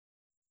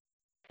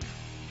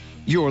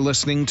You're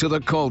listening to the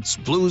Colts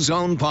Blue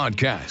Zone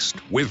podcast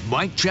with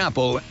Mike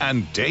Chappell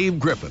and Dave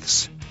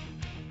Griffiths.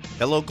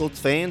 Hello, Colts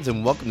fans,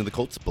 and welcome to the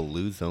Colts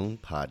Blue Zone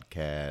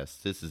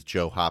podcast. This is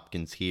Joe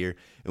Hopkins here,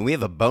 and we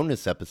have a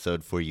bonus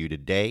episode for you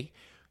today.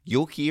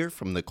 You'll hear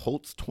from the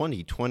Colts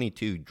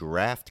 2022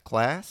 draft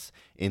class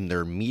in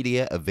their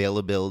media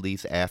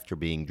availabilities after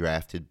being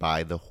drafted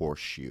by the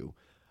Horseshoe.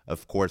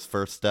 Of course,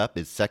 first up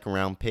is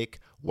second-round pick,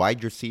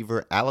 wide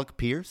receiver Alec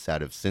Pierce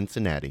out of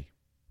Cincinnati.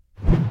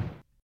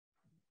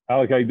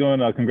 Alec, how you doing?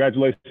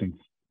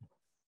 Congratulations.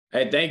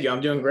 Hey, thank you.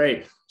 I'm doing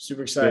great.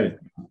 Super excited.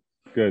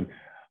 Good.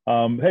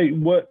 Hey,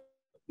 what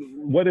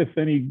if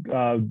any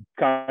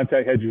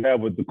contact had you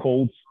had with the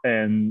Colts,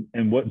 and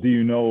what do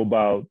you know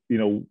about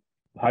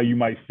how you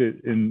might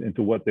fit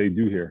into what they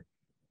do here?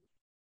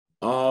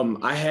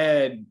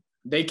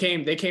 They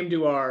came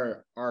to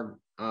our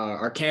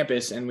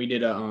campus, and we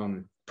did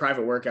a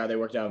private workout. They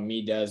worked out with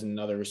me, Des, and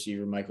another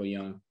receiver, Michael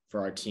Young, for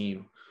our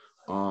team.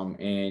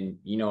 And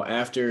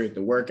after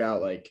the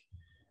workout, like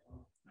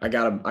I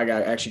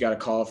actually got a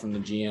call from the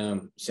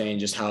GM saying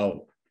just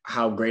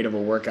how great of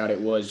a workout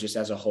it was, just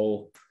as a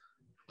whole,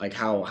 like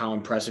how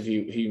impressive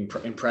he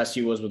impressed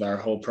he was with our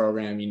whole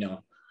program.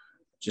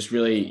 Just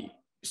really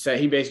said,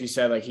 he basically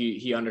said like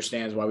he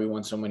understands why we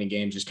won so many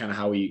games, just kind of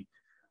how we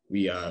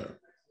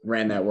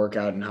ran that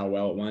workout and how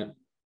well it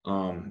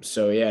went.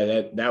 So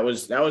yeah, that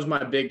was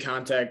my big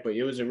contact, but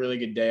it was a really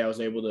good day. I was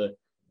able to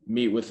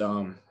meet with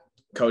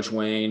Coach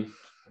Wayne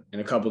and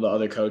a couple of the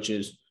other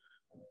coaches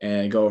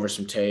and go over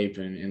some tape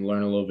and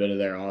learn a little bit of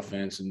their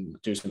offense and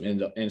do some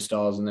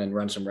installs and then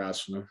run some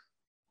routes for them.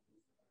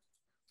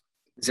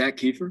 Zach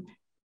Kiefer.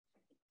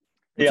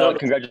 Yeah,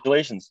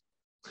 congratulations.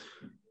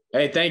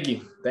 Hey, thank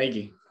you.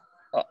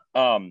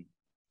 So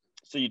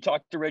you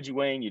talked to Reggie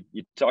Wayne,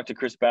 you talked to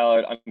Chris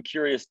Ballard. I'm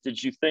curious,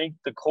 did you think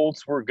the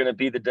Colts were going to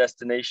be the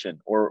destination,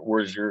 or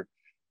was your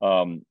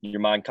mind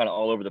kind of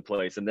all over the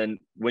place? And then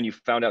when you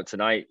found out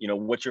tonight,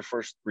 what's your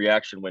first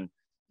reaction when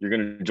you're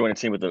going to join a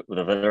team with a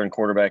veteran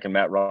quarterback and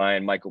Matt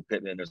Ryan, Michael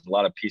Pittman? There's a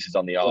lot of pieces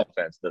on the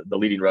offense, the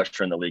leading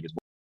rusher in the league as well.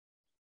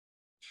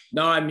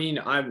 No, I mean,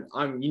 I'm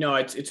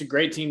it's a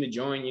great team to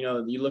join.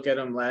 You look at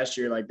them last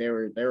year, like they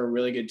were a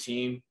really good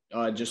team.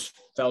 Just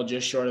fell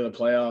just short of the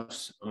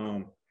playoffs.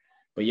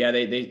 But yeah,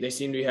 they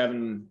seem to be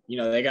having,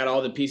 they got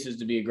all the pieces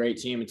to be a great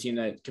team, a team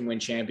that can win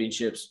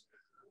championships.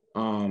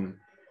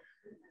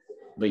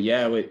 But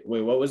yeah, wait,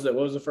 what was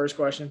the first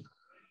question?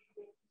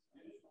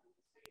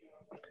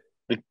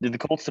 Did the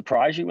Colts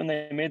surprise you when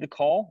they made the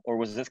call, or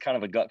was this kind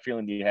of a gut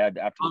feeling you had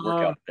after the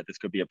workout that this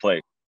could be a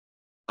play?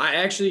 I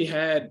actually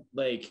had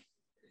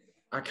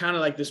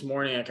this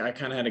morning, I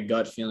kind of had a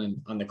gut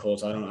feeling on the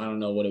Colts. I don't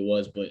know what it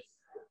was, but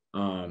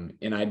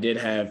and I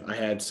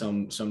had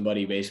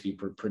somebody basically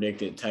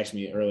text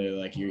me earlier,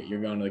 like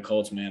you're going to the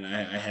Colts, man.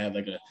 I had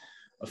like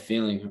a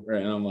feeling,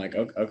 right? And I'm like,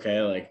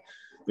 okay,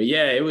 but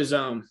yeah, it was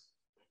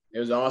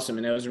awesome,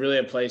 and it was really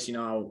a place,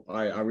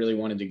 I really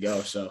wanted to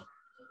go, so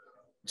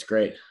it's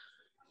great.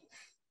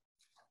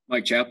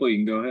 Mike Chappell, you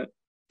can go ahead.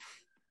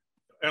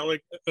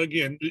 Alec,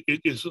 again,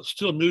 it's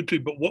still new to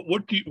you, but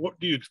what do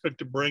you expect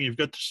to bring? You've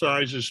got the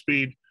size, the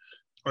speed.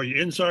 Are you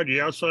inside,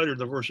 the outside, or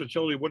the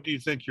versatility? What do you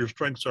think your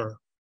strengths are?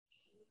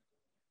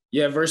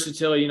 Yeah,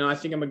 versatility. I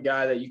think I'm a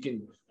guy that you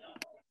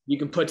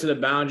can put to the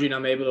boundary, and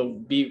I'm able to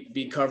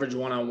beat coverage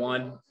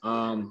one-on-one.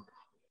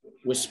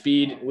 With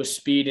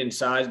speed and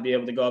size, be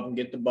able to go up and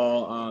get the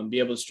ball, be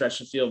able to stretch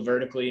the field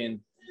vertically, and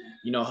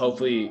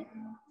hopefully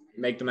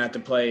make them have to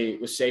play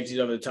with safeties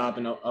over the top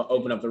and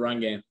open up the run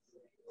game.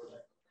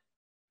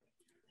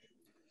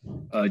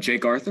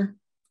 Jake Arthur.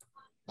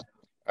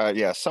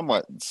 Yeah,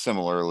 somewhat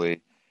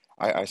similarly.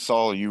 I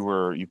saw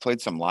you played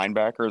some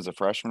linebacker as a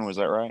freshman. Was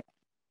that right?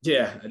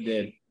 Yeah, I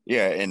did.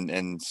 Yeah,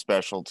 and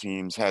special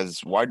teams.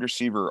 Has wide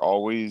receiver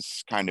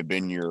always kind of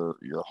been your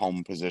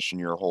home position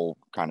your whole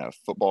kind of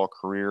football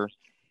career?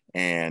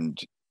 And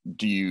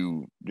do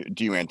you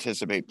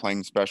anticipate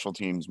playing special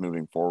teams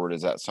moving forward?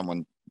 Is that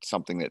something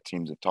that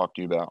teams have talked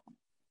to you about?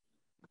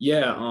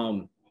 Yeah.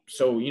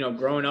 So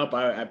growing up,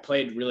 I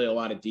played really a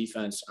lot of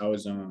defense. I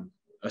was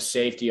a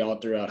safety all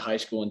throughout high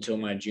school until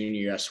my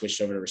junior year. I switched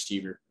over to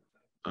receiver.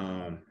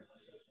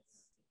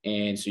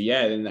 And so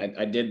yeah, then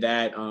I did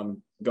that.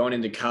 Going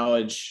into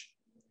college,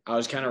 I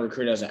was kind of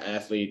recruited as an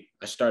athlete.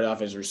 I started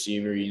off as a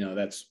receiver.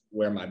 That's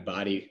where my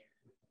body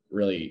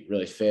really,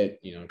 really fit.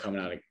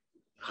 Coming out of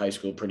high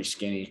school, pretty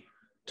skinny,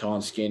 tall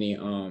and skinny.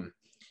 And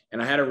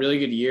I had a really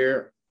good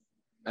year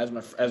as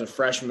a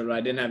freshman, but I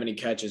didn't have any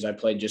catches. I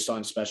played just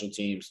on special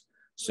teams.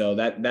 So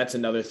that's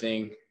another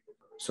thing.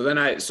 So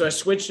I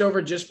switched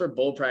over just for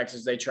bull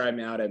practice. They tried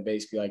me out at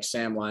basically like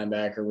Sam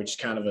linebacker, which is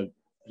kind of a,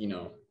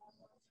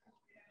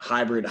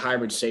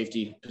 hybrid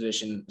safety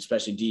position,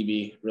 especially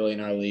DB, really in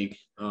our league,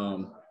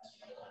 in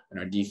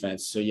our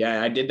defense. So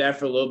yeah, I did that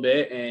for a little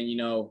bit,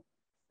 and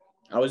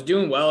I was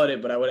doing well at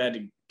it, but I would have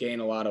had to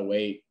gain a lot of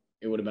weight.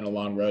 It would have been a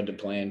long road to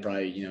plan.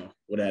 Probably,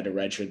 would have had to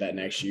redshirt that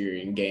next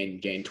year and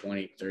gain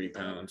 20, 30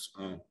 pounds.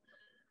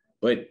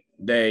 But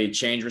they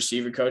changed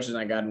receiver coaches, and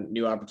I got a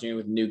new opportunity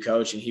with a new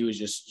coach, and he was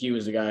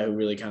the guy who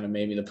really kind of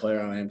made me the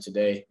player I am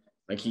today.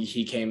 Like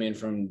he came in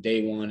from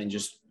day one and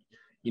just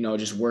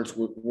worked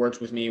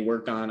with me,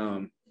 worked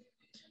on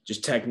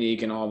just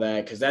technique and all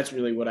that, because that's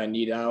really what I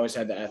needed. I always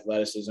had the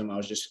athleticism. I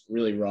was just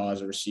really raw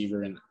as a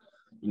receiver, and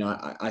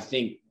I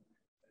think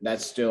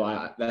that's still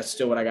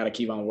what I got to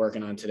keep on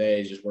working on today,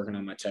 is just working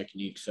on my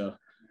technique. So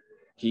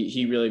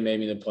he really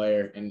made me the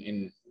player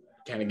and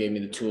kind of gave me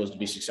the tools to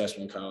be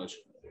successful in college.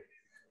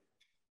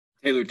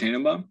 Taylor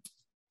Tannenbaum.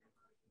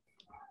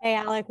 Hey,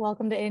 Alec,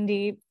 welcome to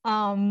Indy.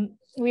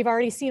 We've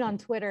already seen on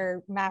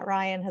Twitter, Matt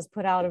Ryan has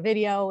put out a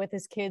video with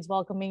his kids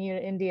welcoming you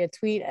to Indy, a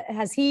tweet.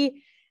 Has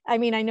he, I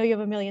mean, I know you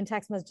have a million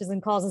text messages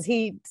and calls. Has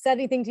he said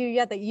anything to you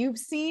yet that you've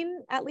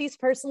seen, at least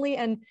personally?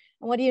 And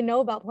what do you know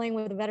about playing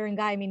with a veteran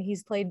guy? I mean,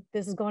 he's played,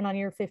 this is going on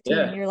year 15,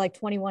 and you're like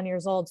 21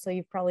 years old. So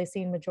you've probably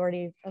seen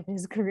majority of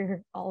his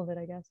career, all of it,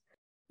 I guess.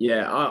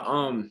 Yeah,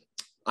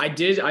 I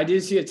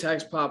did see a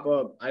text pop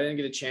up. I didn't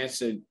get a chance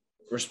to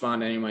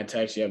respond to any of my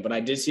texts yet, but I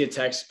did see a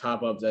text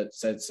pop up that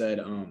said,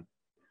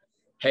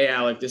 hey,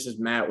 Alec, this is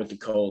Matt with the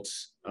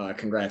Colts.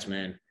 Congrats,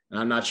 man. And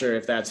I'm not sure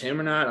if that's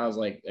him or not. I was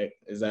like,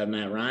 is that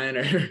Matt Ryan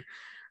or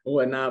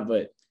whatnot?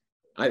 But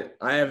I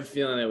have a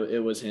feeling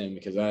it was him,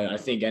 because I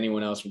think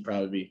anyone else would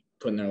probably be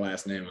putting their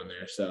last name on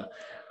there. So,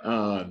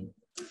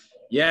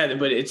 yeah,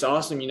 but it's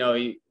awesome.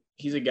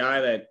 He's a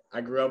guy that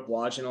I grew up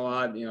watching a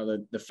lot.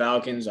 The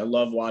Falcons. I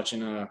love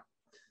watching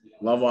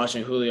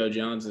Julio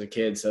Jones as a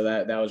kid. So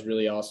that was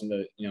really awesome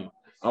to,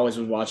 I always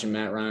was watching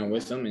Matt Ryan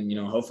with him, and,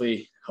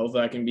 hopefully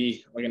I can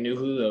be like a new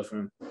Julio for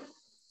him.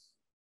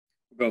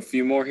 We'll go a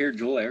few more here.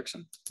 Joel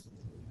Erickson.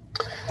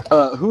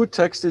 Who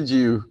texted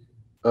you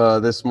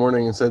this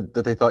morning and said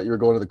that they thought you were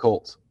going to the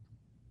Colts?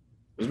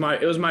 It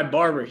was my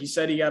barber. He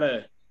said he got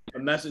a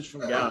message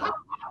from God.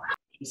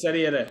 He said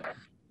he had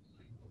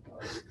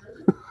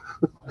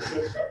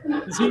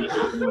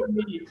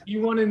he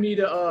wanted me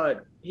to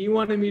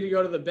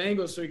go to the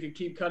Bengals so he could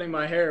keep cutting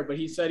my hair, but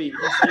he said he's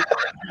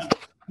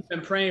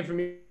been praying for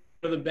me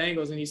to the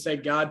Bengals, and he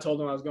said God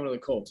told him I was going to the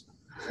Colts.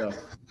 So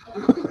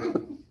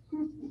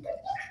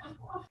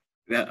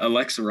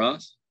Alexa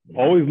Ross.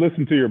 Always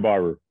listen to your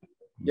barber.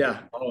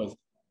 Yeah, always.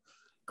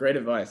 Great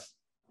advice.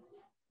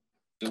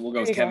 So we'll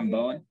go with Kevin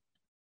Bowen.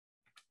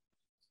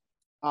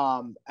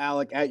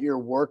 Alec, at your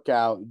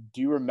workout,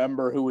 do you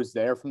remember who was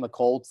there from the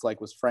Colts?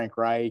 Like, was Frank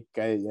Reich?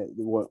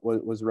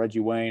 Was Reggie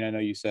Wayne? I know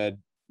you said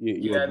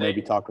you would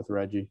maybe talk with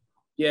Reggie.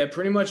 Yeah,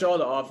 pretty much all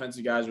the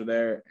offensive guys were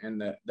there,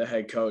 and the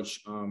head coach.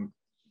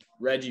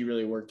 Reggie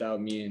really worked out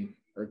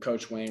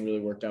Coach Wayne really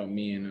worked out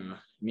me and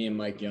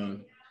Mike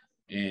Young,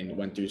 and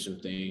went through some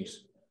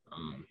things.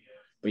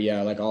 But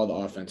yeah, like all the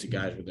offensive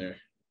guys were there.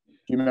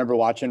 Do you remember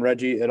watching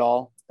Reggie at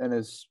all in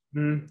his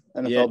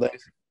NFL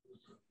days?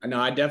 No,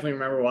 I definitely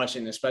remember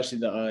watching, especially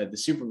the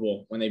Super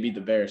Bowl when they beat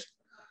the Bears.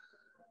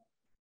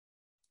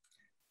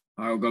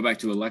 All right, we'll go back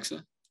to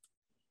Alexa.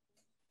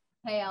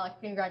 Hey, Alec,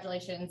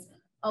 congratulations.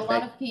 A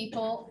lot of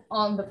people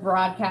on the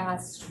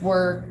broadcast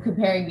were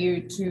comparing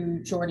you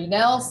to Jordy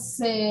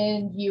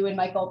Nelson. You and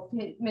Michael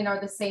Pittman are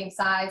the same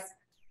size.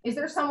 Is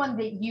there someone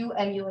that you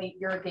emulate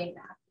your game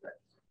after?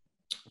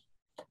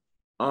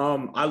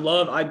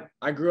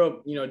 I grew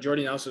up,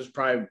 Jordy Nelson was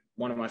probably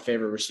one of my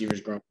favorite receivers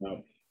growing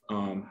up.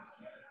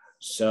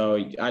 So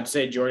I'd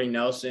say Jordy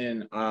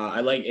Nelson.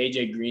 I like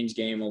AJ Green's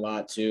game a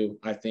lot too.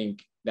 I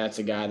think that's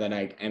a guy that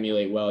I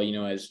emulate well,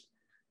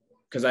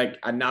 because I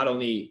not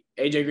only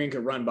AJ Green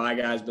could run by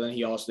guys, but then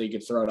he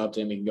could throw it up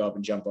to him. He can go up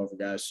and jump over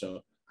guys.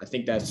 So I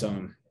think that's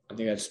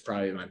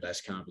probably my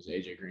best comp is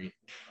AJ Green.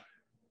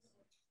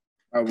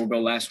 All right, we'll go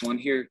last one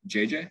here.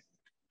 JJ.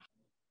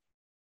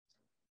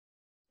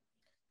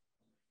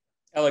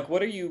 Alec,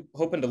 what are you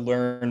hoping to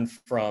learn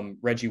from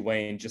Reggie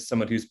Wayne, just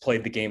someone who's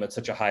played the game at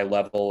such a high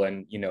level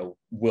and,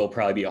 will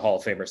probably be a Hall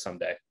of Famer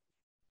someday?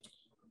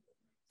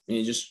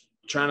 Just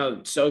trying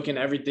to soak in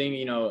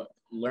everything,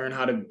 learn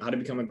how to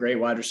become a great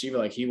wide receiver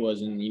like he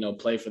was, and,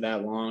 play for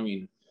that long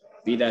and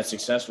be that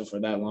successful for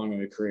that long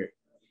of a career.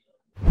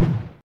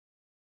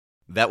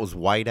 That was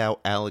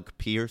wideout Alec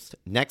Pierce.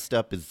 Next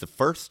up is the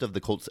first of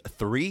the Colts'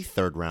 3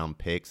 third-round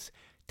picks,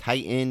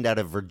 tight end out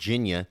of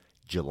Virginia,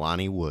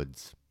 Jelani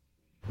Woods.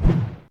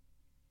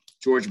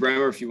 George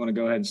Bremer, if you want to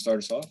go ahead and start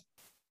us off.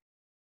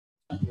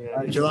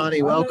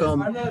 Jelani, welcome.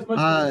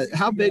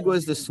 How big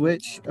was the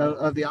switch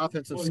of the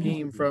offensive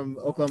scheme from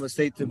Oklahoma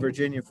State to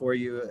Virginia for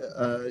you,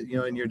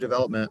 in your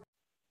development?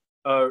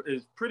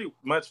 It's pretty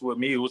much with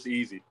me. It was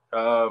easy.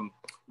 Going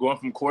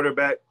from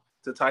quarterback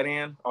to tight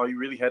end, all you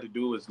really had to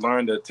do was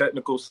learn the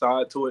technical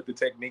side to it, the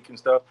technique and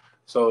stuff.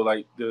 So,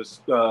 like, this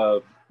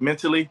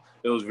mentally,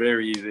 it was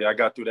very easy. I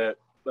got through that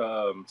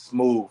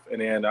smooth,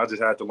 and then I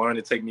just had to learn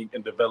the technique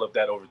and develop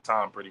that over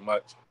time pretty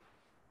much.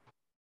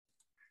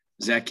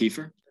 Zach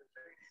Kiefer.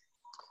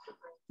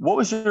 What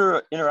was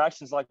your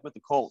interactions like with the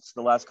Colts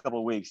the last couple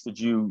of weeks? Did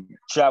you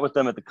chat with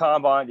them at the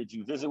combine? Did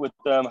you visit with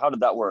them? How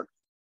did that work?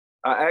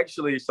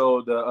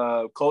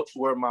 The Colts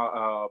were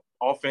my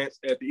offense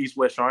at the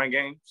East-West Shrine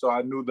game, so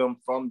I knew them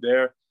from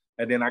there.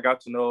 And then I got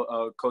to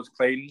know Coach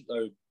Clayton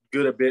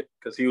good a bit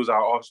because he was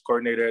our office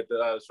coordinator at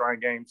the Shrine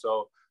game.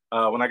 So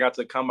when I got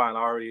to Combine,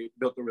 I already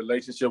built a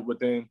relationship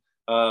within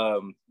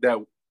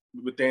the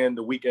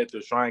week at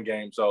the Shrine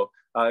game. So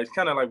it's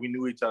kind of like we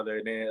knew each other.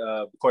 And then,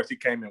 of course, he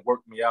came and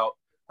worked me out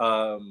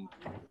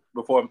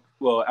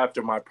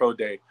after my pro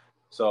day.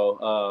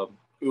 So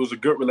it was a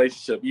good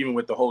relationship, even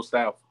with the whole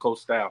staff,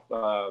 coach staff.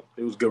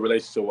 It was a good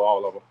relationship with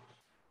all of them.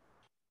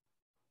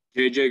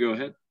 JJ, go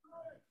ahead.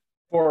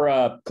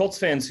 For Colts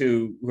fans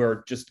who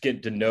are just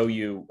getting to know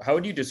you, how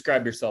would you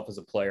describe yourself as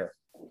a player?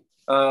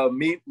 With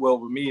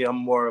me, I'm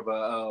more of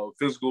a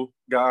physical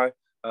guy.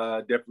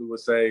 Definitely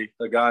would say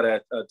a guy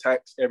that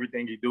attacks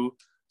everything he do.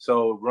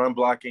 So run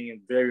blocking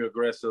and very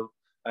aggressive,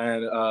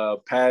 and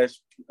pass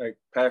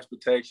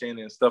protection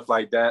and stuff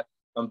like that.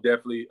 I'm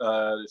definitely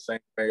the same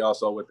way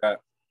also with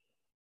that.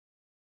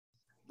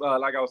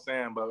 Like I was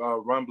saying, but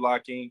run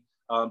blocking,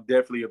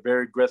 definitely a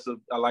very aggressive.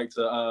 I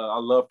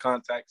love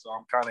contact, so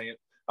I'm kind of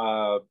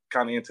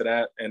into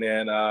that. And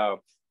then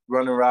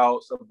running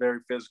routes, I'm very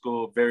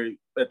physical, very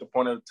at the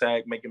point of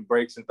attack, making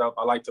breaks and stuff.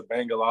 I like to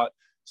bang a lot.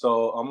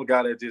 So I'm a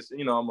guy that just,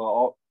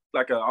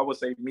 I would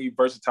say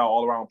versatile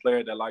all-around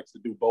player that likes to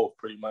do both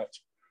pretty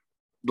much,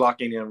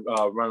 blocking and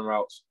running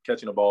routes,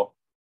 catching the ball.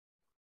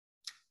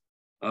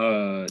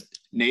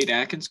 Nate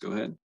Atkins, go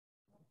ahead.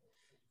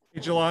 Hey,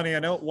 Jelani, I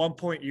know at one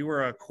point you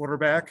were a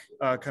quarterback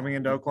coming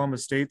into Oklahoma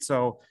State.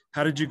 So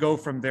how did you go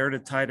from there to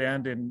tight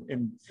end?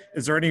 And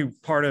is there any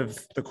part of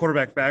the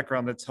quarterback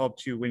background that's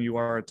helped you when you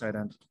are a tight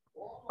end?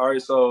 All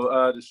right,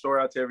 so to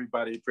short out to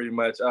everybody, pretty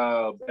much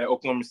at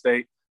Oklahoma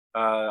State,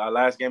 our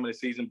last game of the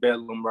season,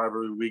 Bedlam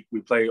rivalry week, we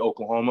played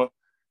Oklahoma.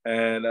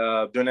 And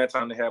during that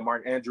time, they had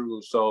Mark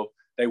Andrews. So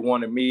they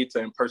wanted me to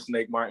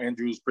impersonate Mark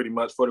Andrews pretty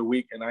much for the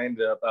week. And I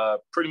ended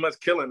up pretty much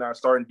killing our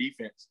starting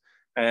defense.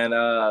 And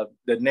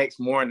the next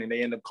morning,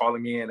 they ended up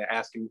calling me in and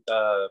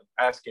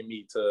asking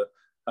me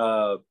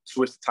to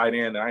switch to tight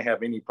end. And I didn't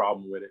have any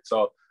problem with it.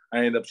 So I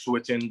ended up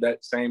switching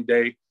that same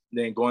day.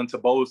 Then going to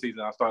bowl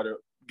season, I started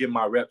getting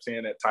my reps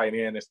in at tight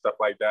end and stuff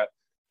like that.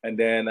 And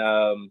then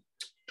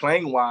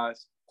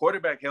playing-wise,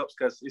 quarterback helps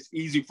because it's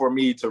easy for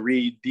me to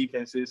read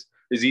defenses.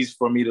 It's easy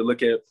for me to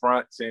look at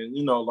fronts and,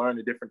 learn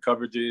the different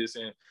coverages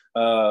and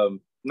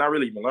not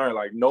really even learn,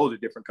 know the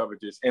different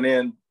coverages. And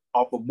then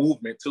off of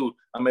movement too,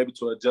 I'm able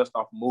to adjust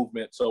off of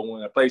movement. So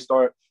when a play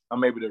starts,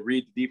 I'm able to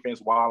read the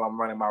defense while I'm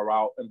running my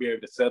route and be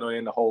able to settle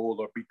in the hole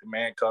or beat the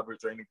man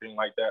coverage or anything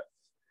like that.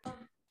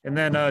 And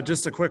then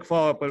just a quick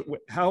follow-up, but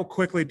how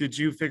quickly did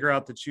you figure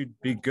out that you'd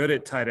be good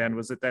at tight end?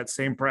 Was it that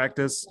same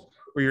practice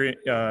where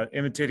you're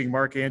imitating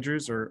Mark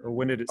Andrews, or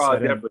when did it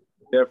set in?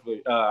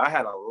 Definitely. I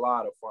had a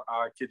lot of fun.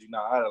 I kid you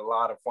not, I had a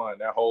lot of fun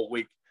that whole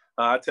week.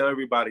 I tell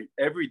everybody,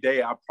 every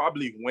day I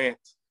probably went,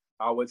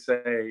 I would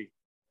say,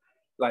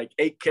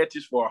 8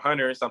 catches for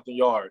 100 and something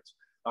yards.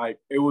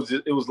 It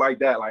was like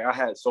that. I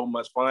had so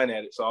much fun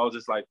at it. So I was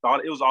just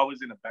thought it was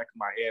always in the back of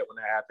my head when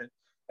that happened.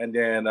 And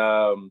then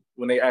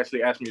when they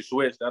actually asked me to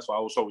switch, that's why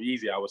it was so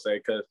easy, I would say,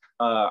 because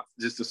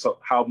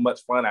how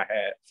much fun I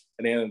had.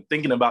 And then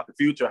thinking about the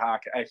future, how I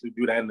could actually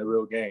do that in the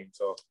real game.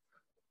 So,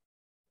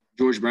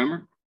 George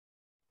Bremer?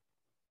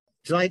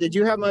 Jelani, did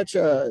you have much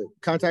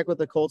contact with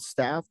the Colts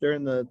staff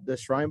during the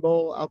Shrine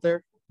Bowl out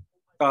there?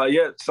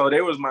 Yeah, so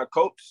they was my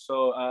coach.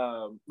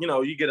 So,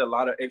 you get a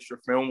lot of extra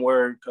film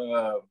work,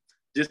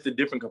 just the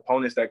different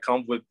components that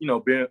come with,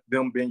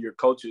 them being your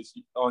coaches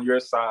on your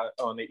side,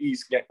 on the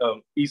east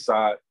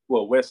side,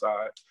 west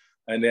side.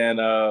 And then,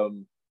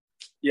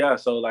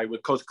 so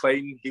with Coach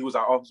Clayton, he was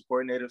our offensive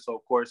coordinator. So,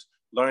 of course,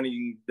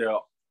 learning the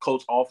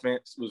coach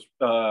offense was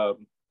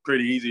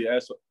pretty easy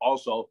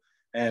also.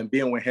 And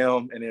being with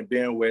him and then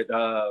being with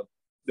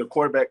the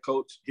quarterback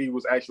coach, he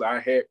was actually our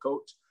head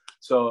coach.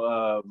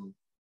 So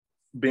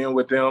being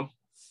with them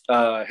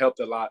helped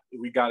a lot.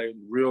 We got a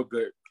real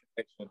good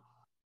connection.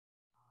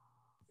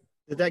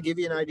 Did that give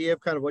you an idea of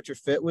kind of what your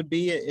fit would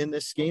be in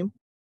this scheme?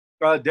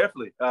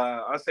 Definitely.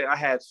 I say I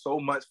had so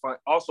much fun.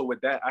 Also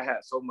with that, I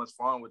had so much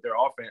fun with their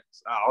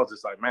offense. I was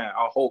just like, man,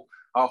 I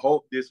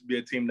hope this will be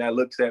a team that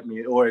looks at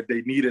me, or if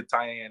they need a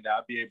tight end,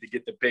 I'll be able to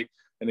get the pick.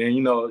 And then,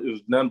 it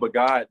was none but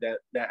God that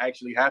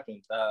actually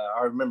happened.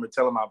 I remember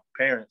telling my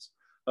parents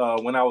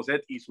when I was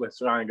at the East-West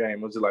Shrine game,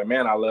 it was just like,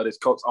 man, I love this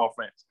coach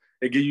offense.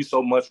 They give you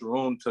so much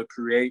room to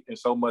create and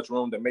so much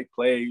room to make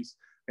plays,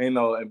 and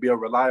be a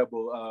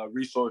reliable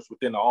resource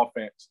within the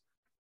offense.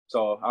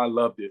 So I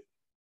loved it.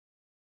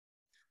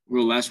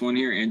 Well, last one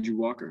here, Andrew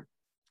Walker.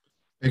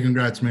 Hey,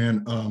 congrats,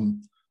 man.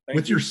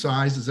 With your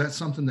size, is that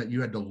something that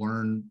you had to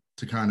learn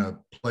to kind of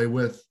play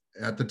with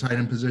at the tight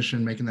end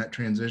position, making that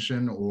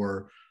transition,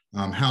 or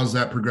how's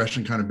that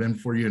progression kind of been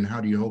for you, and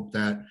how do you hope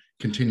that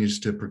continues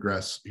to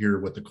progress here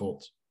with the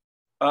Colts?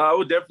 I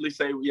would definitely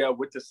say,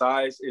 with the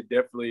size, it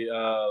definitely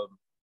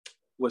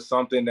was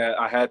something that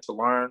I had to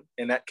learn,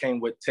 and that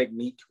came with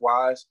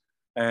technique-wise,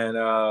 and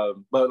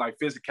but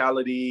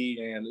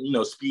physicality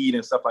and speed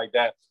and stuff like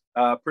that.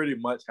 Pretty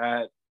much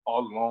had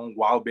all along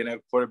while being a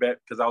quarterback,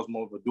 because I was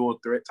more of a dual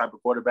threat type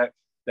of quarterback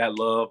that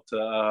loved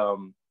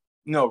to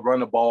run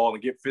the ball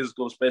and get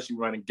physical, especially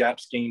running gap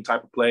scheme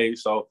type of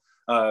plays. So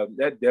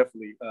that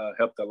definitely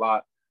helped a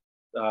lot.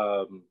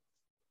 So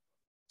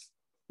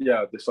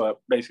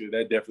basically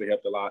that definitely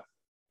helped a lot.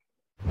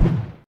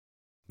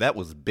 That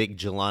was Big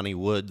Jelani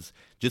Woods.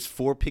 Just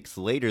 4 picks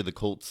later, the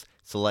Colts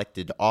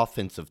selected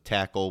offensive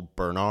tackle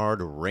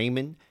Bernhard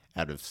Raimann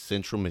out of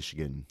Central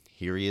Michigan.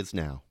 Here he is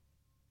now.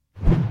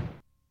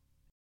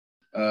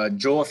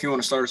 Joel, if you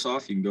want to start us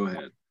off, you can go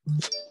ahead.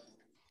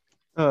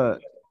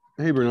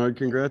 Hey, Bernhard,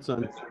 congrats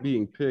on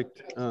being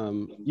picked.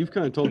 You've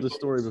kind of told this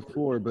story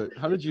before, but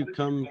how did you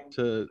come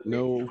to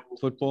know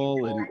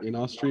football in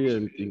Austria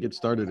and get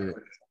started in it?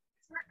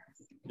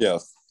 Yeah,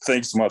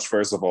 thanks so much,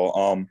 first of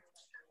all.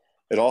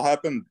 It all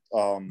happened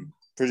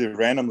pretty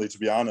randomly, to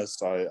be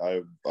honest.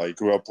 I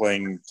grew up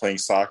playing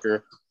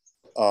soccer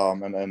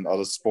and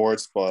other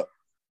sports, but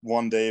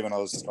one day when I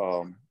was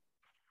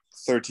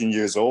 13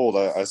 years old,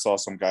 I saw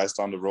some guys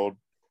down the road,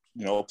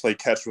 play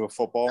catch with a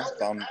football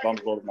down the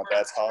road at my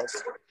dad's house.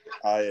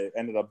 I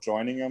ended up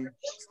joining them,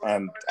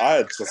 and I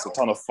had just a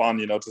ton of fun,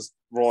 just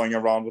rolling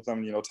around with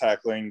them,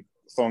 tackling,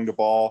 throwing the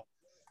ball.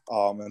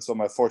 And so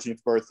my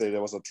 14th birthday,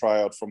 there was a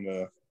tryout from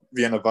the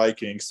Vienna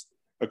Vikings,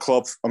 a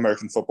club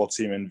American football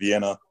team in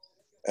Vienna.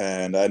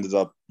 And I ended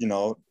up,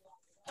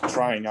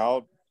 trying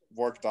out,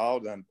 worked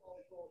out, and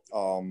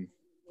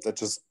that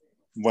just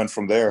went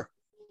from there.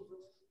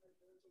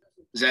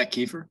 Zach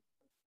Kiefer.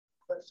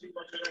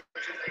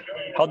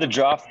 How'd the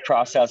draft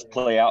process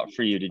play out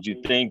for you? Did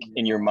you think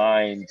in your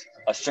mind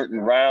a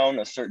certain round,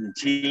 a certain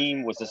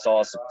team? Was this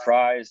all a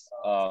surprise?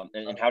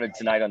 And how did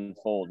tonight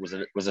unfold? Was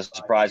it a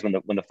surprise when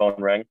the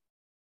phone rang?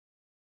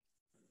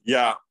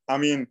 Yeah, I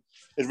mean,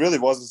 it really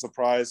was a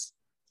surprise.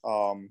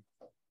 But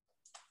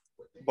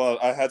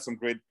I had some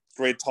great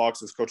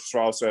talks with Coach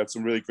Strauss. I had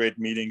some really great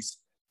meetings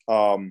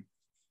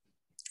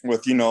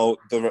with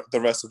the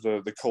rest of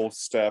the Colts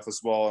staff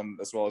as well, and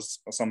as well as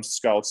some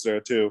scouts there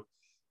too.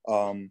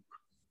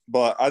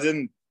 But I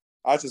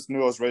just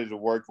knew I was ready to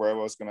work wherever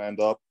I was going to end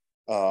up.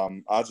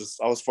 I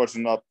was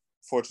fortunate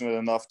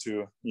enough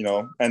to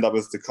end up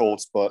with the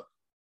Colts, but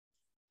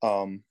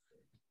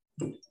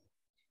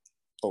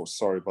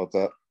sorry about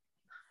that.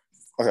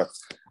 Okay,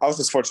 I was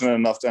just fortunate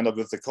enough to end up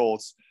with the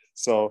Colts,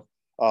 so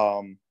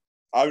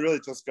I really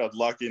just got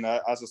lucky, and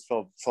I just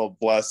felt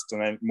blessed,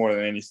 and more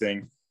than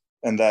anything,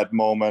 in that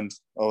moment,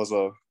 it was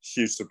a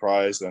huge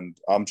surprise, and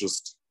I'm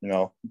just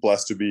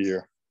blessed to be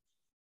here.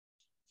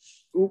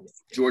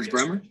 George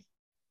Bremer.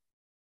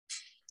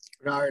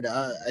 Bernhard,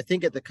 I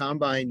think at the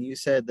Combine you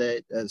said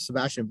that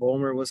Sebastian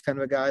Vollmer was kind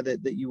of a guy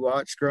that you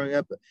watched growing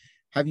up.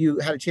 Have you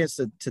had a chance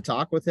to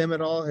talk with him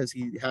at all? Has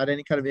he had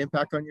any kind of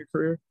impact on your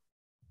career?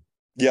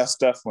 Yes,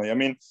 definitely. I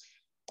mean,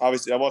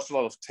 obviously I watched a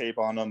lot of tape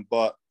on him,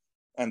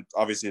 and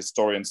obviously his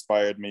story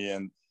inspired me.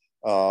 And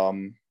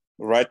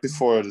right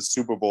before the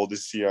Super Bowl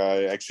this year,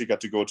 I actually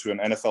got to go to an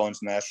NFL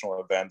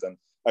international event, and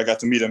I got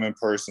to meet him in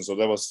person. So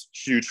that was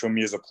huge for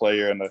me as a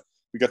player, and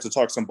we got to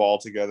talk some ball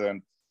together,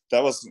 and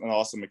that was an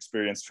awesome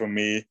experience for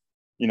me,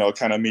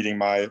 kind of meeting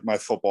my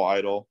football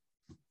idol.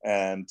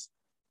 And,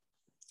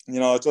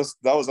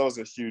 that was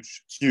a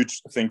huge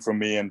thing for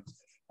me. And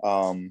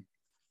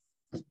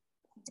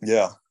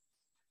yeah.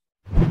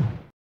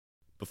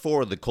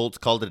 Before the Colts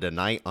called it a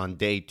night on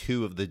day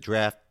 2 of the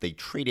draft, they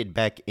traded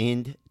back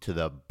into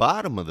the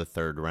bottom of the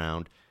 3rd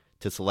round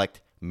to select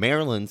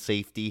Maryland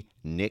safety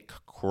Nick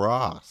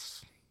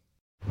Cross.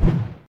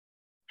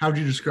 How would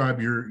you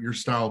describe your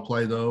style of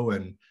play, though,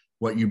 and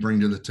what you bring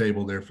to the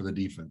table there for the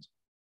defense?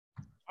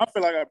 I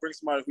feel like I bring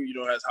somebody who,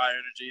 has high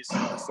energy,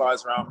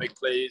 flies around, make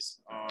plays,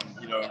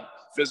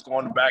 physical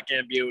on the back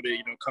end, be able to,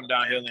 come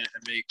downhill and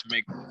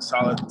make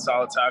solid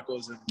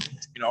tackles, and,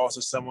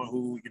 also someone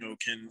who,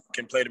 can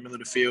play the middle of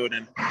the field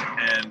and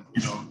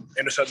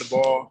intercept the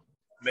ball,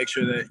 make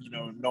sure that,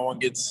 no one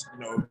gets,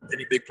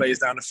 any big plays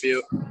down the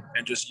field,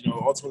 and just,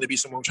 ultimately be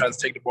someone who tries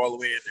to take the ball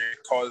away and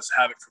cause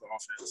havoc for the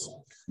offense.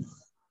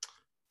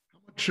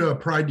 How much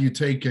pride do you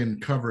take in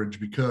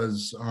coverage?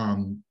 Because,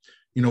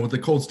 with the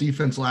Colts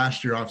defense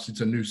last year, obviously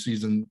it's a new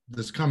season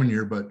this coming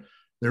year, but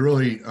they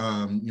really,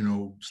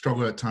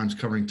 struggle at times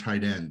covering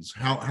tight ends.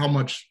 How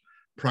much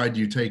pride do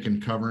you take in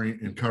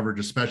coverage,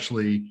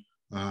 especially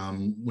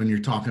when you're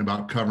talking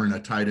about covering a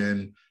tight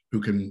end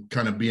who can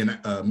kind of be a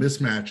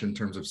mismatch in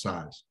terms of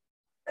size?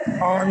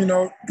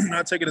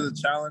 I take it as a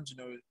challenge.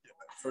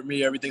 For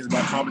me, everything's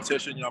about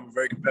competition. I'm a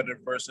very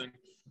competitive person.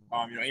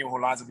 Anyone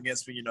who lines up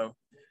against me,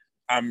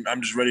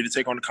 I'm just ready to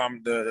take on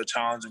the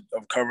challenge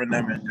of covering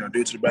them and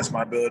do it to the best of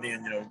my ability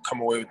and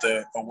come away with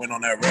a win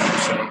on that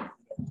rep. So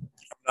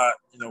I'm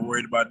not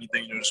worried about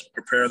anything. Just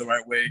prepare the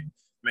right way,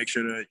 make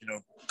sure to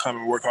come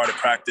and work hard at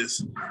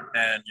practice,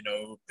 and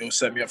it'll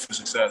set me up for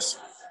success.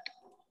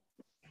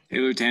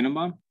 Taylor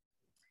Tannenbaum.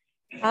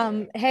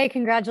 Hey,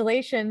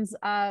 congratulations.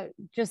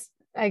 Just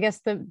I guess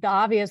the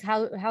obvious.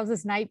 How's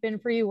this night been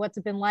for you? What's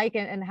it been like,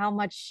 and how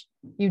much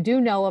you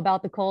do know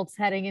about the Colts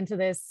heading into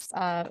this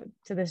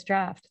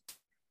draft?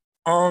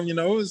 It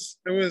was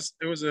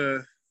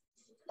a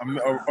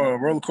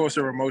roller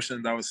coaster of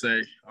emotions, I would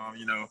say.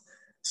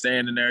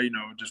 standing there,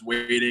 just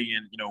waiting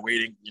and,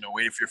 waiting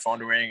for your phone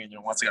to ring. And,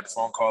 once I got the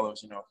phone call, it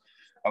was,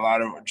 a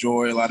lot of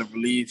joy, a lot of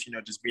relief,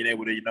 just being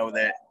able to, know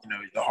that,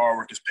 the hard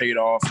work is paid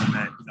off, and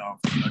that,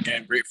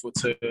 again, grateful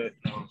to,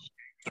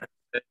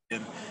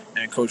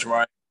 and Coach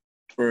Ryan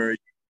for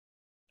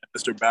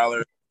Mr.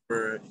 Ballard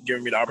for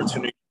giving me the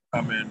opportunity to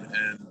come in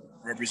and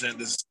represent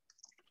this.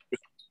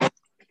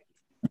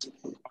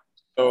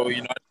 So,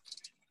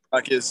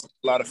 like it's a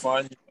lot of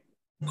fun.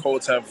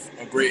 Colts have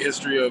a great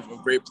history of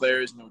great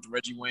players,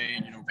 Reggie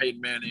Wayne, Peyton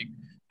Manning,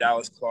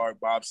 Dallas Clark,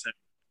 Bob Simmons.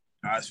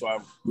 That's why I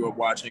grew up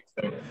watching.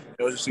 So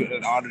it was just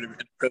an honor and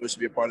a privilege to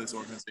be a part of this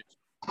organization.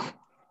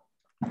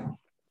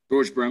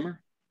 George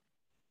Bremer.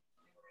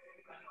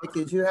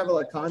 Did you have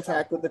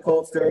contact with the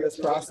Colts during this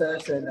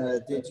process,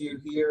 and did you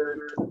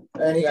hear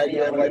any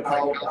idea of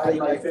how you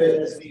might fit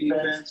in this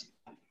defense?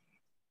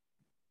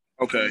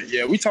 Okay,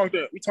 yeah, we talked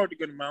a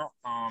good amount.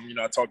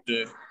 I talked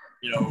to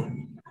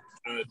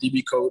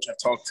DB coach. I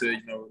talked to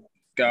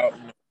scout,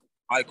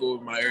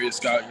 Michael, my area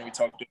scout. We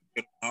talked a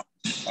good amount.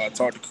 I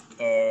talked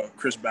to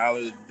Chris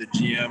Ballard, the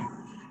GM,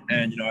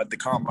 and at the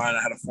combine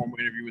I had a formal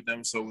interview with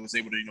them, so I was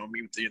able to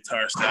meet with the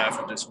entire staff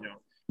and just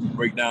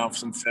break down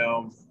some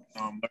film,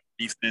 learn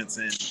defense,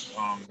 and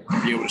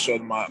be able to show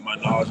them my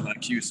knowledge and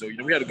IQ. So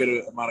we had a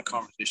good amount of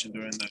conversation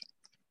during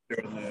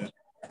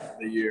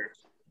the year,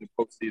 the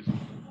postseason.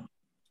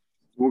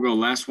 We'll go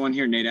last one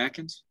here, Nate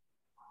Atkins.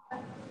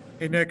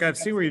 Hey, Nick, I've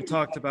seen where you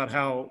talked about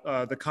how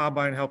the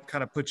combine helped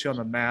kind of put you on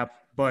the map.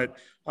 But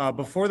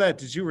before that,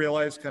 did you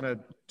realize kind of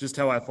just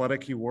how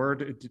athletic you were?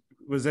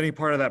 Was any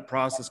part of that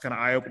process kind of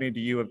eye-opening to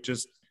you of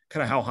just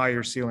kind of how high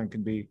your ceiling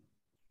can be?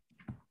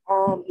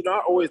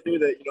 I always knew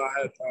that,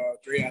 I had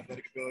great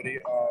athletic ability.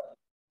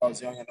 I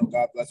was young. I know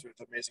God bless me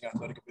with amazing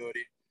athletic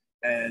ability.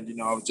 And,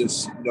 I was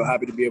just,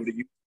 happy to be able to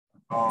use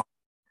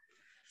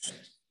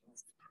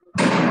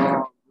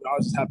I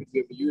was just happy to be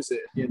able to use it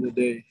at the end of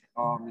the day.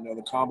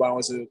 The combine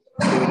was a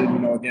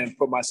ability, again,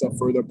 put myself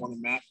further up on the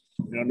map.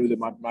 I knew that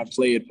my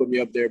play had put me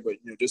up there, but,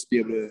 just be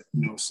able to,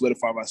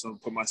 solidify myself,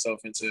 put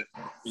myself into,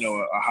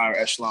 a higher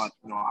echelon,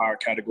 a higher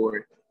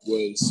category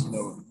was,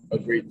 a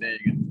great thing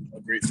and a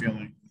great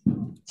feeling.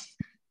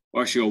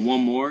 Marshall,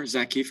 one more,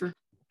 Zach Kiefer.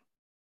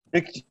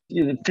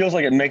 It feels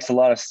like it makes a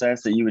lot of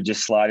sense that you would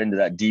just slide into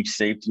that deep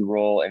safety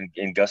role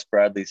in Gus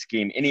Bradley's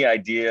scheme. Any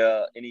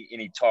idea,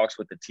 any talks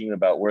with the team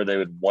about where they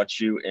would want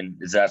you, and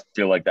does that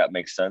feel like that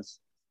makes sense?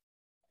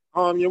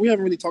 We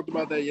haven't really talked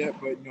about that yet,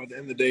 but at the end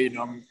of the day,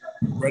 I'm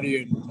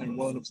ready and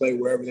willing to play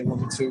wherever they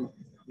want me to.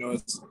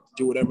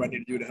 Do whatever I need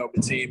to do to help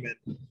the team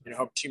and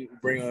help the team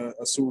bring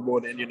a Super Bowl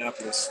to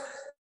Indianapolis.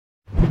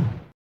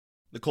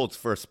 The Colts'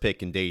 first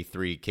pick in day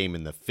 3 came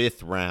in the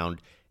 5th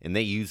round, and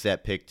they used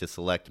that pick to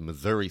select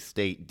Missouri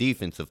State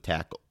defensive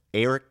tackle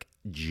Eric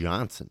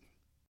Johnson.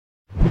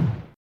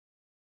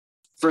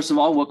 First of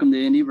all, welcome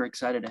to Indy. We're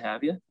excited to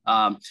have you.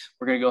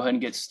 We're going to go ahead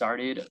and get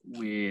started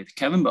with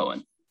Kevin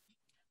Bowen.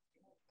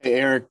 Hey,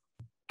 Eric,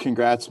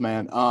 congrats,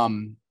 man.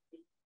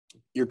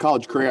 Your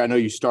college career, I know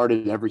you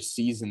started every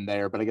season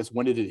there, but I guess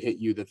when did it hit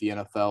you that the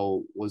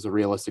NFL was a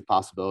realistic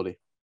possibility?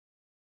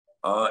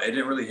 It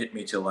didn't really hit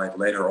me till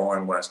later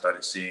on when I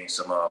started seeing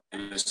some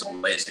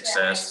late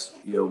success,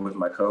 with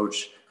my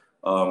coach.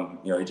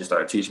 He just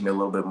started teaching me a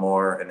little bit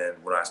more. And then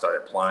when I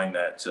started applying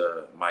that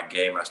to my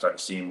game, I started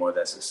seeing more of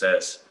that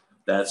success.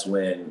 That's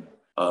when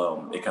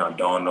it kind of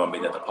dawned on me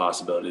that the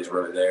possibility is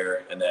really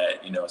there, and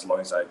that, as long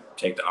as I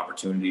take the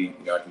opportunity,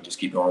 I can just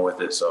keep going with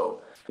it.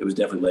 So it was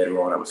definitely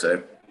later on, I would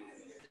say.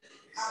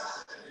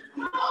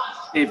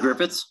 Dave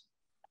Griffiths.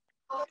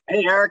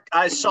 Hey, Eric,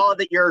 I saw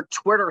that your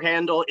Twitter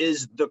handle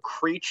is The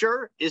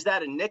Creature. Is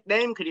that a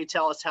nickname? Could you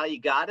tell us how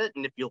you got it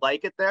and if you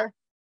like it there?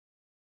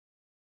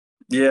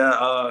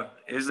 Yeah,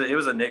 it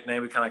was a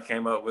nickname we kind of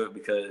came up with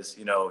because,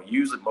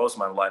 usually most of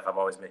my life I've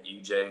always been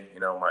EJ.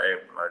 My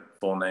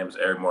full name is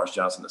Eric Morris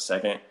Johnson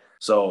II.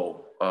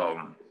 So,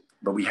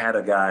 but we had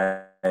a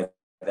guy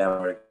that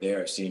was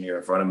there, a senior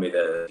in front of me,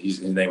 that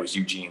his name was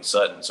Eugene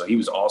Sutton. So he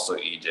was also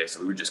EJ. So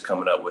we were just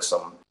coming up with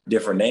some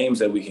different names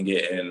that we can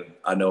get. And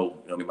I know,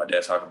 me and my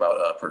dad talk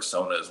about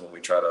personas when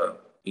we try to,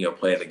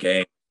 play in the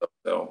game.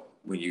 So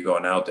when you're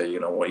going out there,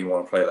 what you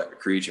want to play like a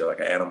creature, like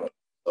an animal.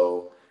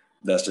 So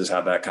that's just how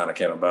that kind of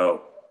came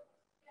about.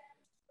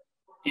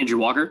 Andrew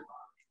Walker.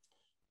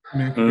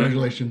 Man,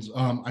 congratulations.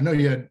 I know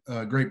you had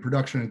great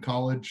production in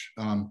college.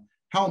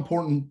 How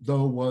important,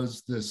 though,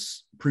 was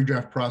this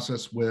pre-draft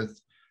process with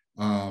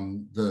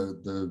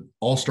the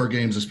All-Star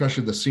games,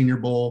 especially the Senior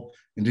Bowl?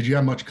 And did you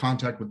have much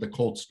contact with the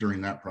Colts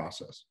during that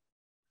process?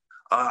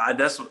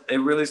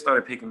 It really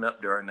started picking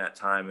up during that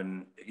time.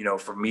 And,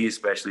 for me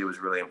especially, it was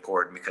really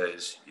important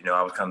because,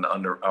 I was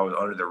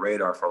under the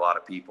radar for a lot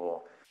of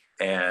people.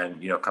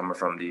 And, coming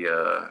from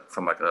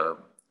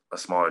a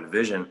smaller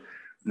division,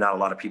 not a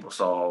lot of people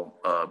saw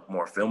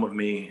more film of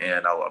me,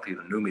 and not a lot of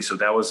people knew me. So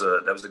that was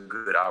a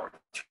good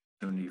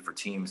opportunity for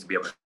teams to be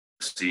able to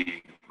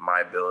see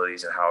my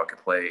abilities and how I could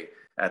play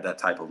at that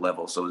type of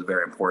level. So it was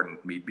very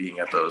important me being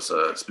at those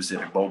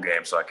specific bowl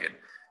games so I could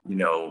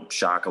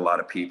shock a lot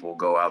of people,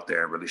 go out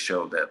there and really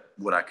show that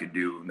what I could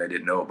do and they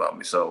didn't know about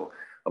me. So,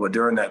 but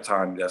during that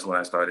time, that's when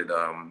I started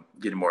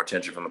getting more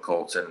attention from the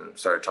Colts and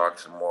started talking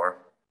some more.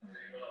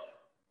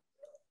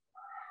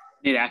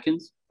 Nate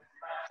Atkins.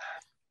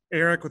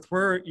 Eric, with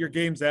where your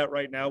game's at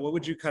right now, what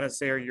would you kind of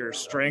say are your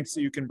strengths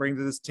that you can bring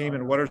to this team,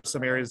 and what are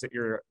some areas that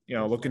you're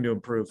looking to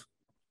improve?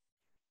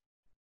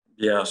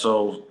 Yeah,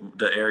 so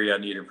the area I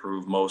need to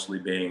improve mostly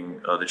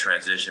being the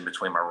transition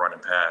between my run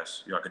and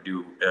pass. I could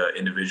do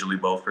individually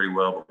both pretty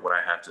well, but when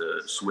I have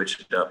to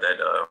switch it up, that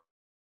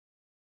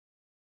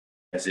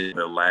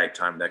the lag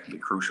time that can be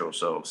crucial.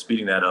 So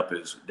speeding that up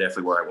is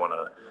definitely where I want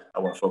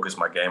to focus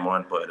my game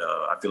on. But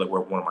I feel like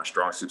where one of my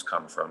strong suits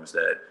come from is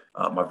that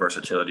my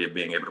versatility of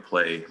being able to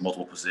play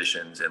multiple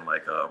positions and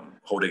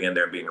holding in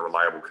there and being a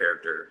reliable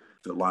character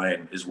for the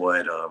line is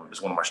what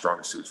is one of my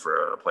strongest suits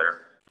for a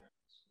player.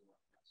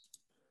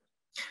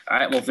 All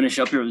right, we'll finish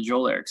up here with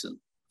Joel Erickson.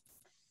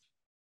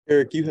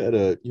 Eric, you had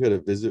a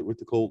visit with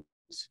the Colts,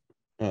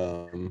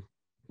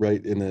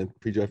 right in the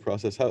pre-draft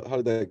process. How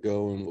did that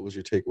go, and what was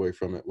your takeaway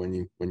from it when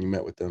you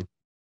met with them?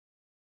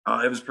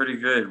 It was pretty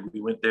good.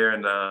 We went there,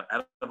 and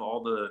out of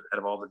all the, I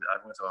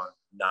went on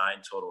 9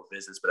 total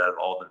visits, but out of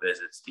all the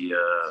visits,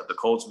 the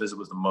Colts visit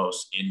was the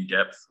most in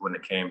depth when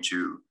it came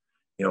to,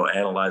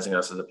 analyzing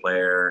us as a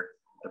player,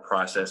 the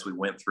process we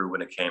went through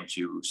when it came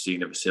to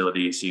seeing the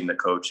facility, seeing the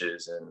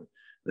coaches and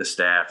the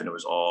staff, and it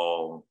was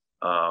all,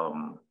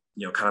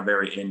 kind of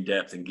very in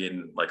depth and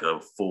getting like a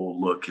full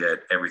look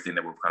at everything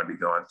that we're going to be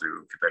going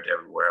through compared to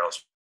everywhere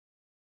else.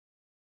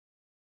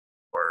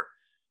 Or,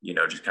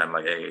 just kind of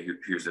like, hey,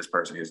 here's this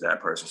person, here's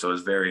that person. So it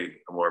was a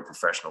more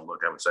professional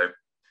look, I would say. All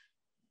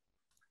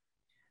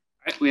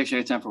right, we actually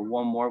have time for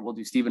one more. We'll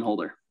do Stephen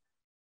Holder.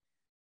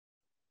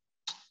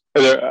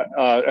 Hey there.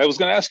 I was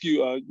going to ask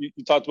you, you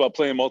talked about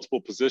playing multiple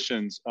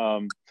positions.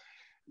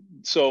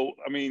 So,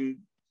 I mean,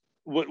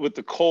 with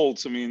the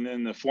Colts, I mean,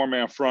 in the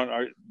 4-man front,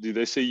 do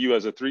they see you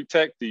as a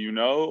 3-tech? Do you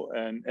know?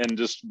 And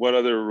just what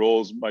other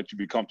roles might you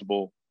be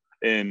comfortable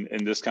in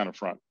this kind of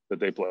front that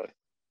they play?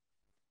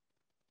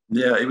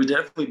 Yeah, it would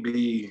definitely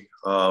be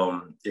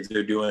if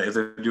they're doing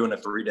a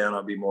 3-down,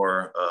 I'll be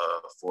more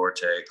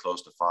 4-tech,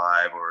 close to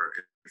 5, or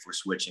if we're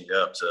switching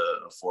up to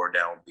a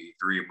 4-down, would be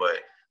 3. But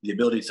the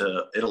ability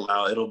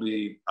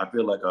I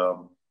feel like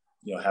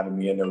having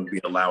me in there would be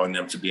allowing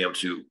them to be able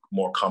to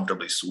more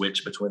comfortably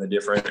switch between the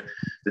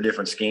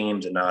different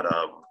schemes and not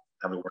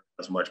have it work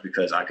as much,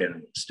 because I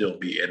can still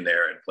be in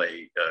there and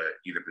play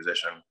either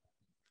position.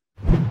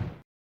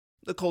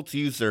 The Colts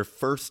used their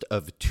first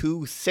of 2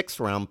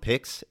 6th-round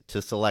picks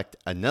to select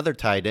another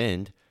tight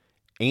end,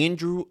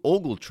 Andrew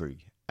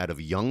Ogletree, out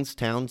of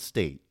Youngstown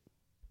State.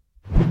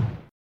 All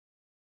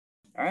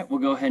right, we'll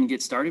go ahead and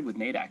get started with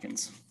Nate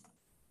Atkins.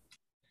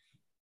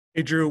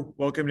 Hey, Drew,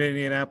 welcome to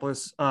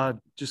Indianapolis.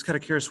 Just kind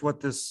of curious what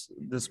this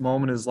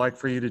moment is like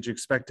for you. Did you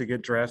expect to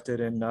get drafted,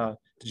 and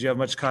did you have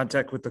much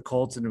contact with the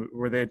Colts, and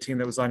were they a team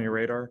that was on your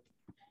radar?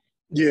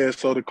 Yeah,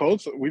 so the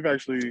Colts,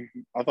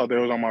 I thought they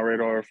was on my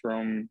radar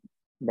from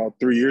about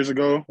 3 years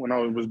ago when I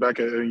was back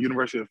at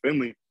University of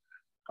Findlay.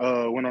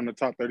 Went on the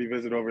top 30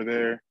 visit over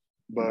there.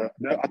 But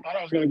I thought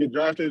I was going to get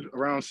drafted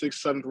around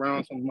 6th, 7th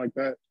round, something like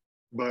that.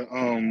 But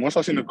once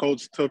I seen the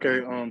Colts took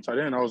a tight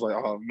end, I was like,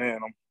 oh, man,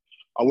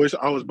 I wish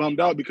I was bummed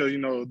out because,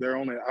 they're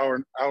only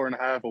an hour and a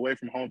half away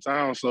from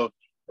hometown. So it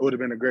would have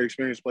been a great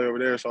experience to play over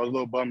there. So I was a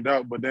little bummed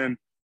out. But then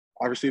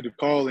I received a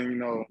call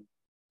and, I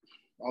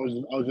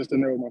was just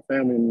in there with my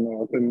family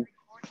and,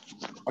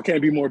 I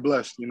can't be more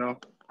blessed,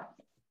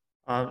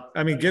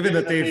 I mean, given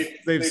that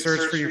they've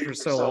searched for you for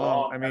so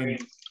long, I mean,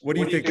 what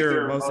do you think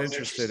they're most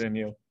interested in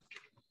you?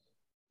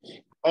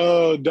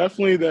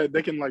 Definitely that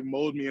they can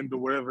mold me into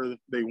whatever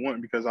they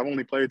want, because I've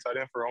only played tight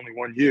end for only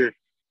 1 year.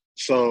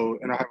 So,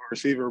 and I have a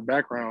receiver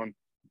background,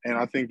 and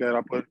I think that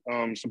I put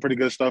some pretty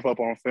good stuff up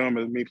on film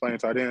as me playing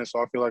tight end. So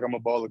I feel like I'm a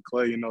ball of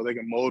clay. They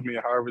can mold me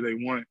however they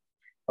want,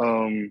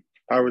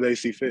 however they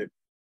see fit.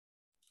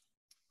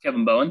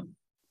 Kevin Bowen.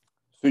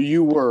 So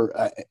you were,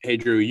 hey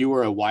Drew, you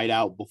were a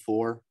wideout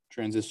before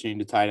transitioning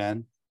to tight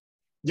end?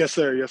 Yes,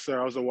 sir. Yes, sir.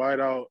 I was a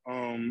wideout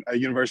at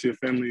University of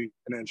Findlay,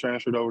 and then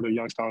transferred over to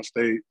Youngstown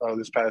State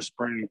this past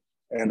spring,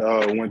 and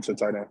went to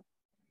tight end.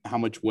 How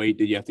much weight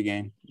did you have to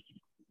gain?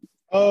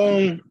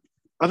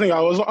 I think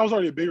I was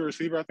already a bigger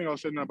receiver. I think I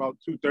was sitting at about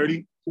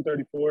 230,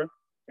 234,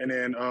 and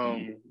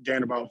then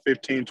gained about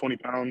 15, 20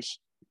 pounds,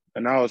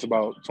 and now it's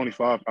about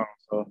 25 pounds.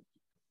 So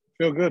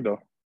feel good though.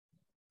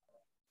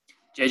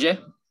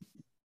 JJ?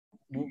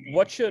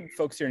 What should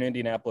folks here in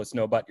Indianapolis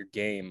know about your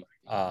game,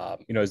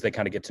 as they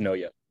kind of get to know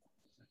you?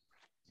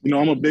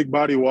 I'm a big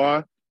body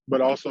Y, but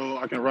also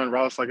I can run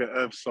routes like an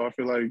F. So I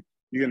feel like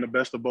you're getting the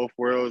best of both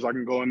worlds. I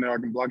can go in there, I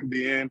can block at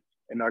the end,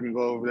 and I can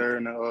go over there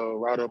and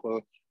route up a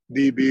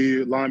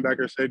DB,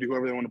 linebacker, safety,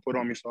 whoever they want to put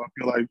on me. So I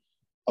feel like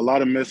a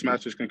lot of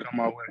mismatches can come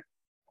my way.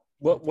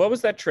 What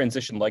was that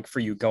transition like for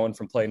you, going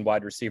from playing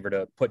wide receiver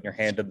to putting your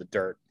hand in the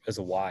dirt as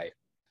a Y?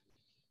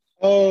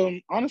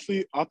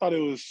 Honestly, I thought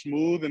it was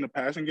smooth in the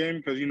passing game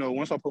because,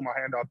 once I put my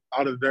hand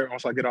out of the dirt,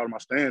 once I get out of my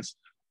stance,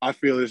 I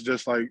feel it's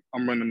just like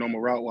I'm running a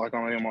normal route like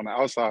I am on the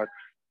outside.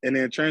 And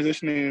then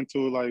transitioning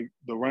into like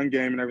the run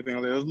game and everything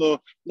like that, it was a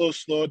little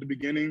slow at the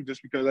beginning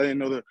just because I didn't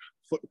know the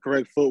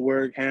correct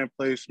footwork, hand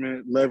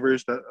placement,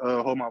 leverage to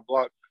hold my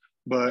block.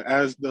 But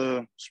as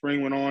the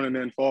spring went on and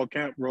then fall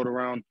camp rolled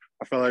around,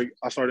 I felt like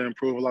I started to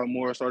improve a lot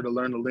more. I started to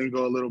learn the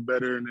lingo a little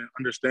better and then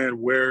understand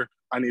where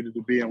I needed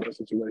to be in what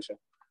situation.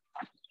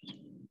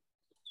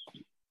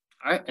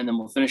 All right, and then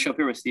we'll finish up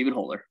here with Stephen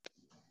Holder.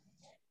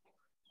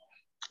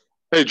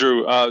 Hey,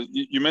 Drew,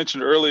 you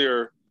mentioned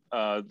earlier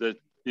that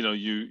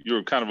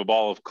you're kind of a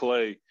ball of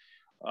clay.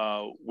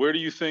 Where do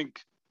you think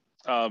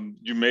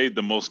you made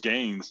the most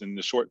gains in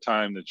the short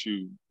time that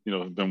you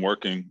have been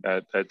working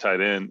at tight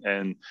end,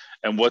 and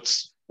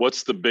what's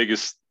the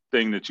biggest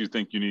thing that you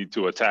think you need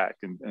to attack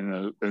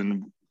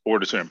in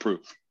order to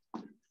improve?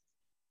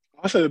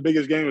 I say the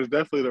biggest game is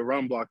definitely the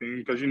run blocking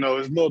because it's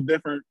a little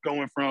different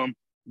going from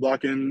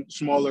blocking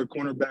smaller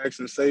cornerbacks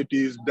and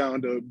safeties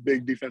down to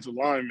big defensive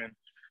linemen.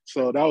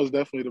 So that was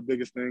definitely the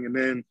biggest thing. And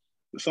then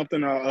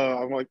something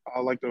I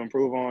like to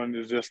improve on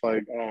is just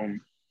like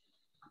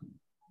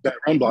that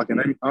run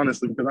blocking,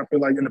 honestly, because I feel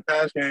like in the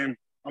pass game,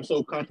 I'm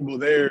so comfortable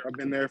there. I've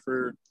been there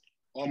for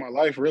all my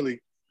life, really.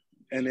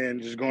 And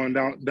then just going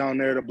down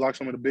there to block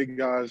some of the big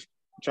guys,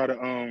 try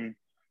to,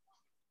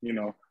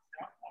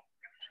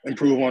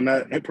 improve on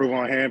that, improve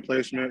on hand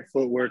placement,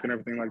 footwork, and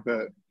everything like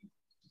that.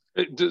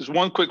 Just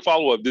one quick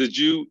follow-up.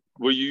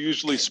 Were you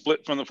usually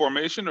split from the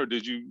formation, or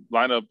did you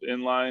line up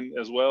in line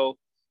as well?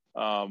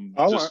 I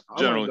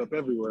lined up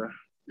everywhere.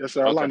 Yes,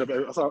 sir. Okay. I lined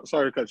up.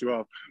 Sorry to cut you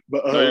off,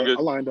 but I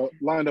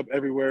lined up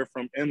everywhere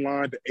from in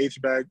line to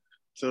H back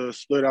to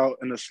split out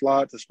in the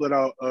slot to split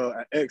out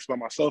at X by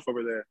myself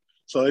over there.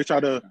 So they try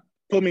to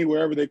put me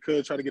wherever they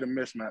could, try to get a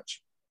mismatch.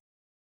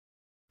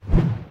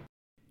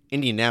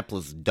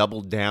 Indianapolis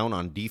doubled down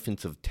on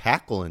defensive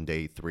tackle in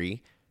day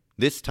 3,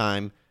 this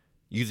time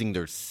using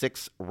their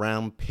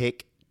 6th-round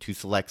pick to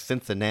select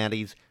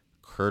Cincinnati's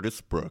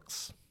Curtis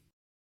Brooks.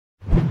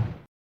 All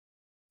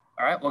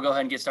right, we'll go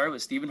ahead and get started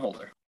with Stephen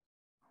Holder.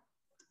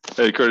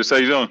 Hey, Curtis, how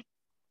you doing?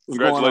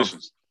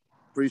 Congratulations.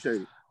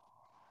 Appreciate it.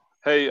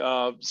 Hey,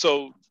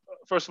 so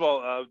first of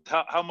all,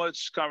 how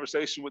much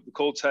conversation with the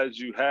Colts had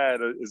you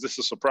had? Is this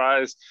a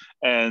surprise?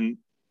 And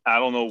I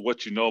don't know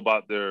what you know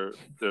about their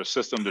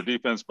system, their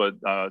defense, but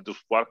just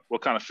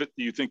what kind of fit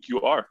do you think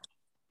you are?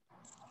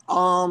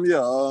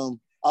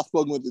 I've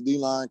spoken with the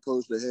D-line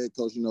coach, the head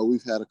coach.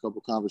 We've had a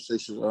couple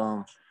conversations.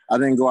 I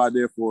didn't go out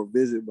there for a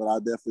visit, but I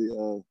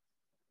definitely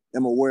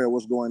am aware of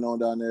what's going on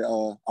down there.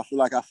 I feel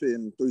like I fit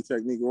in 3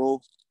 technique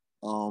roles.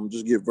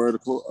 Just get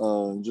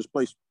vertical, just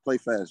play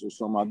fast. It's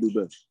something I do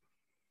best.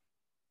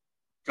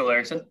 Joel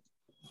Erickson.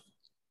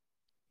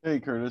 Hey,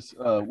 Curtis.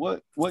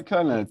 What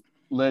kind of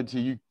led to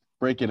you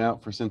breaking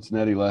out for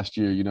Cincinnati last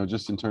year?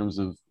 Just in terms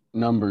of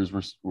numbers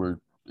were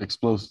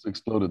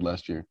exploded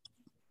last year.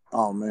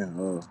 Oh,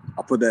 man.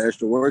 I put that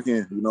extra work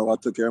in. I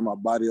took care of my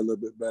body a little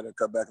bit better,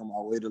 cut back on my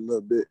weight a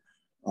little bit.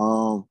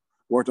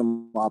 Worked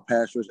on my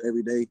pass rush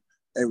every day,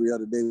 every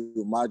other day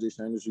with my J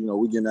Sanders.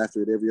 We getting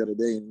after it every other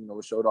day, and,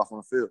 it showed off on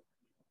the field,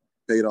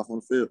 paid off on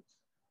the field.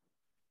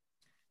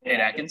 Ed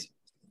Atkins.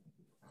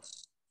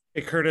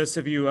 Hey, Curtis,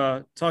 have you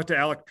talked to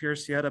Alec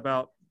Pierce yet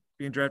about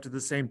being drafted to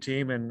the same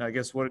team? And I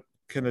guess what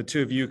can the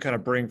two of you kind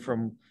of bring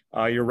from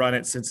your run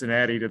at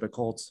Cincinnati to the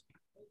Colts?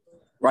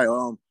 Right.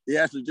 He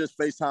actually just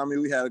FaceTimed me.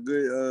 We had a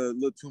good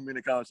little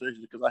 2-minute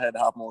conversation because I had to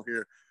hop on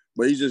here.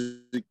 But he just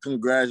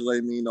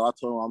congratulated me. I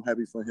told him I'm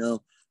happy for him.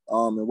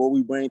 And what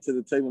we bring to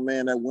the table,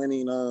 man, that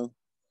winning, I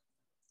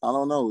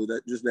don't know,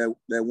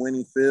 that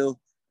winning feel,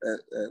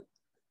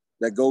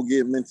 that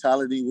go-get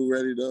mentality. We're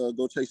ready to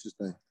go chase this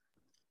thing.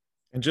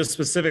 And just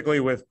specifically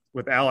with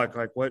Alec,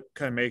 like what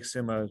kind of makes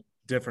him a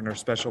different or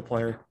special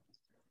player?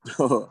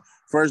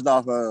 First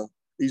off,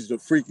 he's a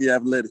freaky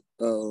athletic.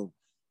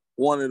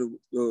 One of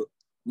the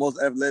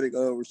most athletic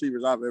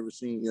receivers I've ever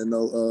seen.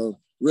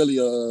 Really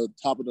a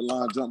top of the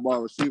line jump ball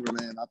receiver,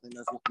 man. I think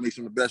that's what makes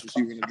him the best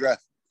receiver in the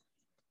draft.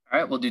 All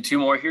right, we'll do 2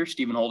 more here.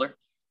 Stephen Holder.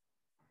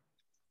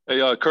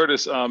 Hey,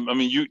 Curtis.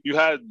 You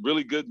had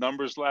really good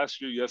numbers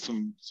last year. You had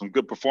some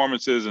good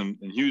performances and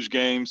huge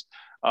games.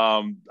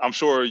 I'm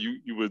sure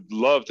you would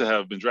love to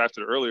have been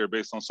drafted earlier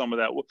based on some of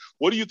that.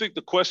 What do you think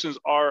the questions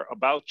are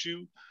about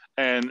you?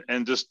 And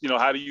just,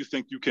 how do you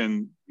think you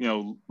can,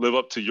 live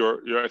up to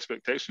your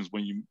expectations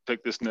when you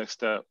take this next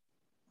step?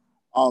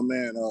 Oh,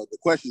 man, the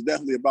question is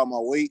definitely about my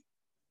weight.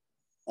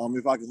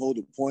 If I can hold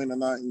the point or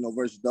not,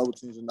 versus double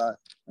teams or not.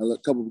 And a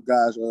couple of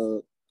guys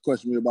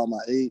question me about my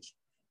age,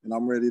 and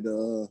I'm ready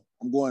to.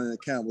 I'm going into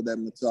camp with that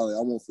mentality.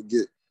 I won't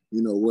forget,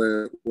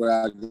 where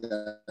I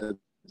got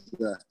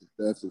drafted.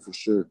 That's it for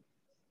sure.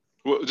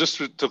 Well, just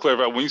to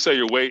clarify, when you say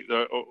your weight,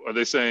 are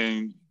they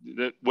saying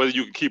that whether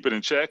you can keep it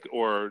in check,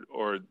 or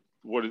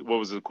what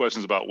was the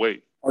questions about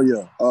weight? Oh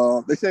yeah,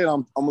 they say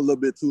I'm a little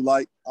bit too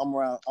light. I'm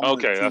around. I'm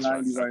okay, like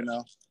 290 right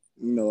now.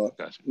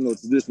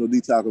 Traditional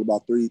D tackle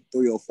about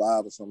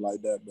 305 or something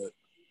like that. But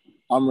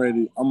I'm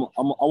ready. I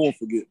won't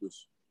forget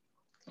this.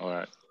 All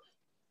right.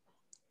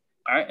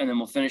 All right, and then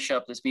we'll finish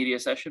up this media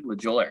session with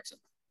Joel Erickson.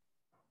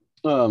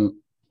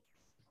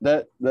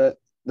 That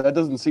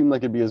doesn't seem like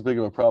it'd be as big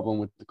of a problem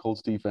with the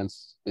Colts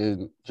defense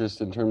in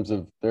terms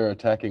of they're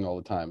attacking all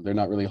the time. They're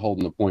not really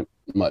holding the point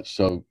much.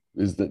 So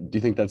do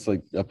you think that's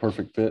like a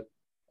perfect fit?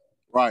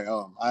 Right.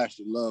 I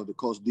actually love the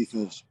Colts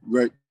defense.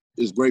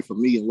 It's great for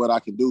me and what I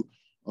can do.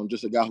 I'm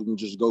just a guy who can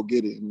just go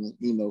get it, and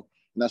and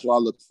that's what I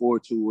look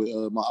forward to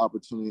with my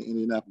opportunity in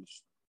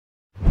Indianapolis.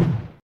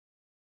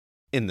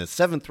 In the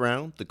 7th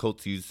round, the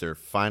Colts used their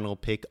final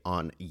pick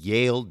on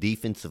Yale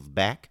defensive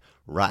back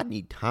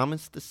Rodney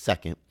Thomas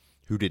II,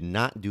 who did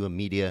not do a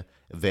media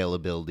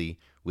availability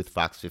with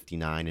Fox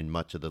 59 and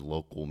much of the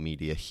local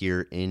media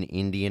here in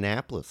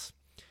Indianapolis.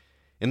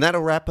 And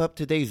that'll wrap up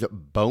today's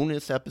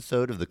bonus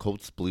episode of the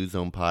Colts Blue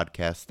Zone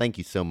podcast. Thank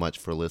you so much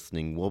for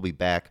listening. We'll be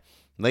back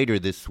later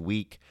this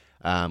week.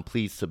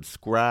 Please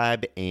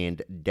subscribe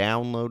and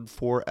download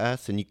for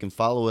us, and you can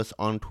follow us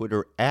on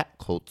Twitter at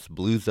Colts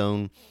Blue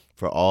Zone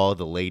for all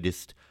the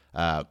latest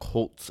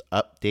Colts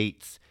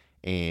updates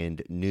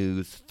and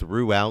news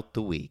throughout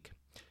the week.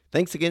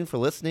 Thanks again for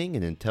listening,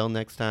 and until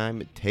next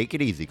time, take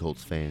it easy,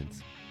 Colts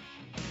fans.